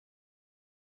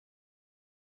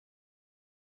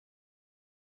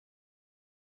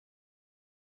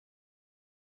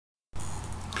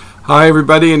Hi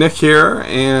everybody, Nick here,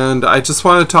 and I just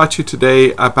want to talk to you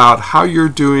today about how you're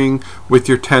doing with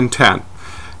your 10-10.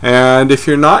 And if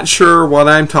you're not sure what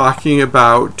I'm talking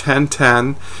about,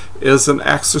 10-10 is an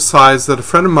exercise that a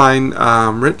friend of mine,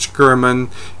 Rich Gurman,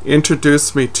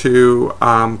 introduced me to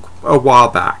a while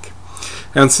back.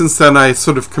 And since then I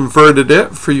sort of converted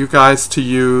it for you guys to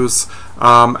use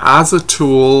as a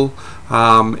tool.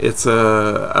 It's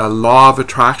a law of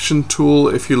attraction tool,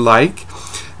 if you like.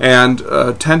 And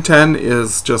 10-10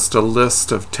 is just a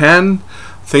list of 10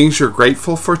 things you're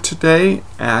grateful for today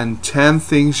and 10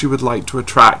 things you would like to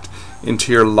attract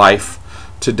into your life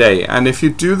today. And if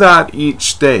you do that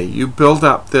each day, you build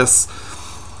up this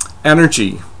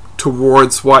energy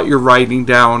towards what you're writing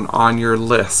down on your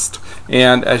list.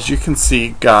 And as you can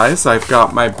see, guys, I've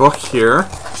got my book here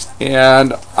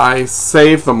and I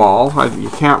save them all.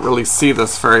 You can't really see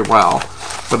this very well,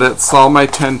 but it's all my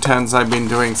 10-10s I've been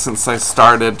doing since I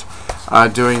started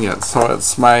doing it. So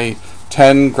it's my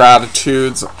 10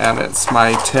 gratitudes and it's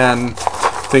my 10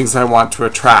 things I want to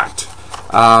attract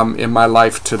in my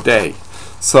life today.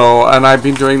 So, and I've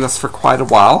been doing this for quite a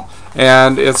while,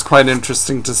 and it's quite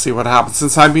interesting to see what happens.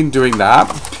 Since I've been doing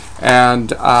that and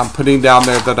putting down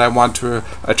there that I want to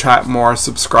attract more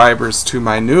subscribers to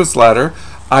my newsletter,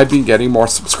 I've been getting more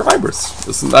subscribers.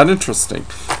 Isn't that interesting?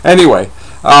 Anyway,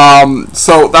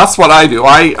 so that's what I do.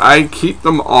 I keep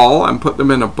them all and put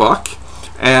them in a book,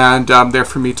 and they're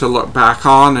for me to look back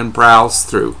on and browse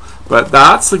through. But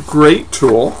that's a great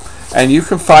tool, and you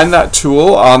can find that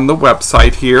tool on the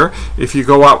website here. If you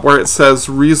go up where it says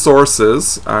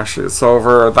resources, actually it's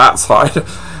over that side,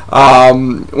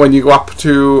 when you go up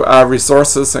to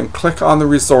resources and click on the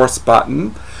resource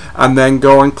button, and then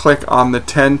go and click on the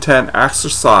 10-10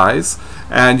 exercise,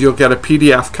 and you'll get a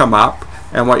PDF come up.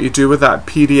 And what you do with that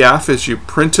PDF is you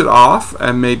print it off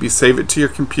and maybe save it to your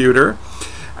computer.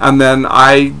 And then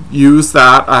I use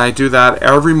that, I do that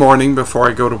every morning before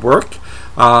I go to work,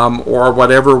 or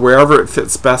whatever, wherever it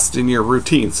fits best in your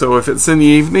routine. So if it's in the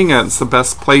evening and it's the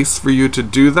best place for you to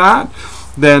do that,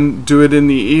 then do it in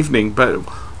the evening. But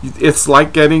it's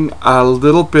like getting a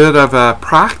little bit of a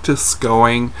practice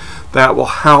going that will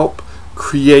help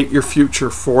create your future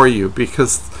for you,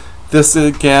 because this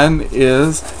again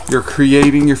is you're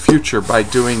creating your future by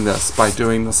doing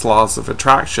this laws of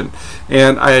attraction.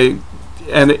 And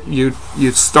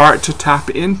you start to tap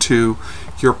into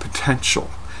your potential,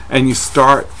 and you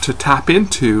start to tap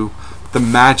into the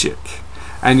magic,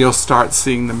 and you'll start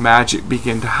seeing the magic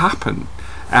begin to happen.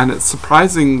 And it's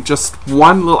surprising, just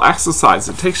one little exercise.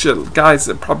 It takes you, guys,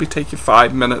 it probably take you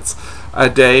 5 minutes a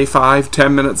day,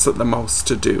 5-10 minutes at the most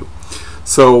to do.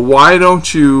 So why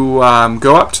don't you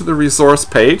go up to the resource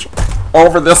page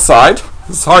over this side.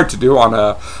 It's hard to do on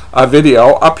a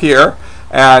video. Up here,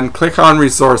 and click on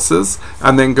resources,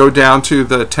 and then go down to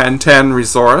the 10-10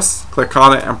 resource, click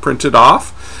on it and print it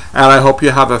off. And I hope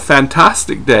you have a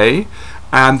fantastic day,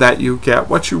 and that you get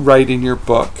what you write in your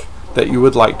book that you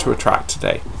would like to attract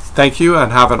today. Thank you,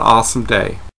 and have an awesome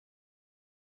day.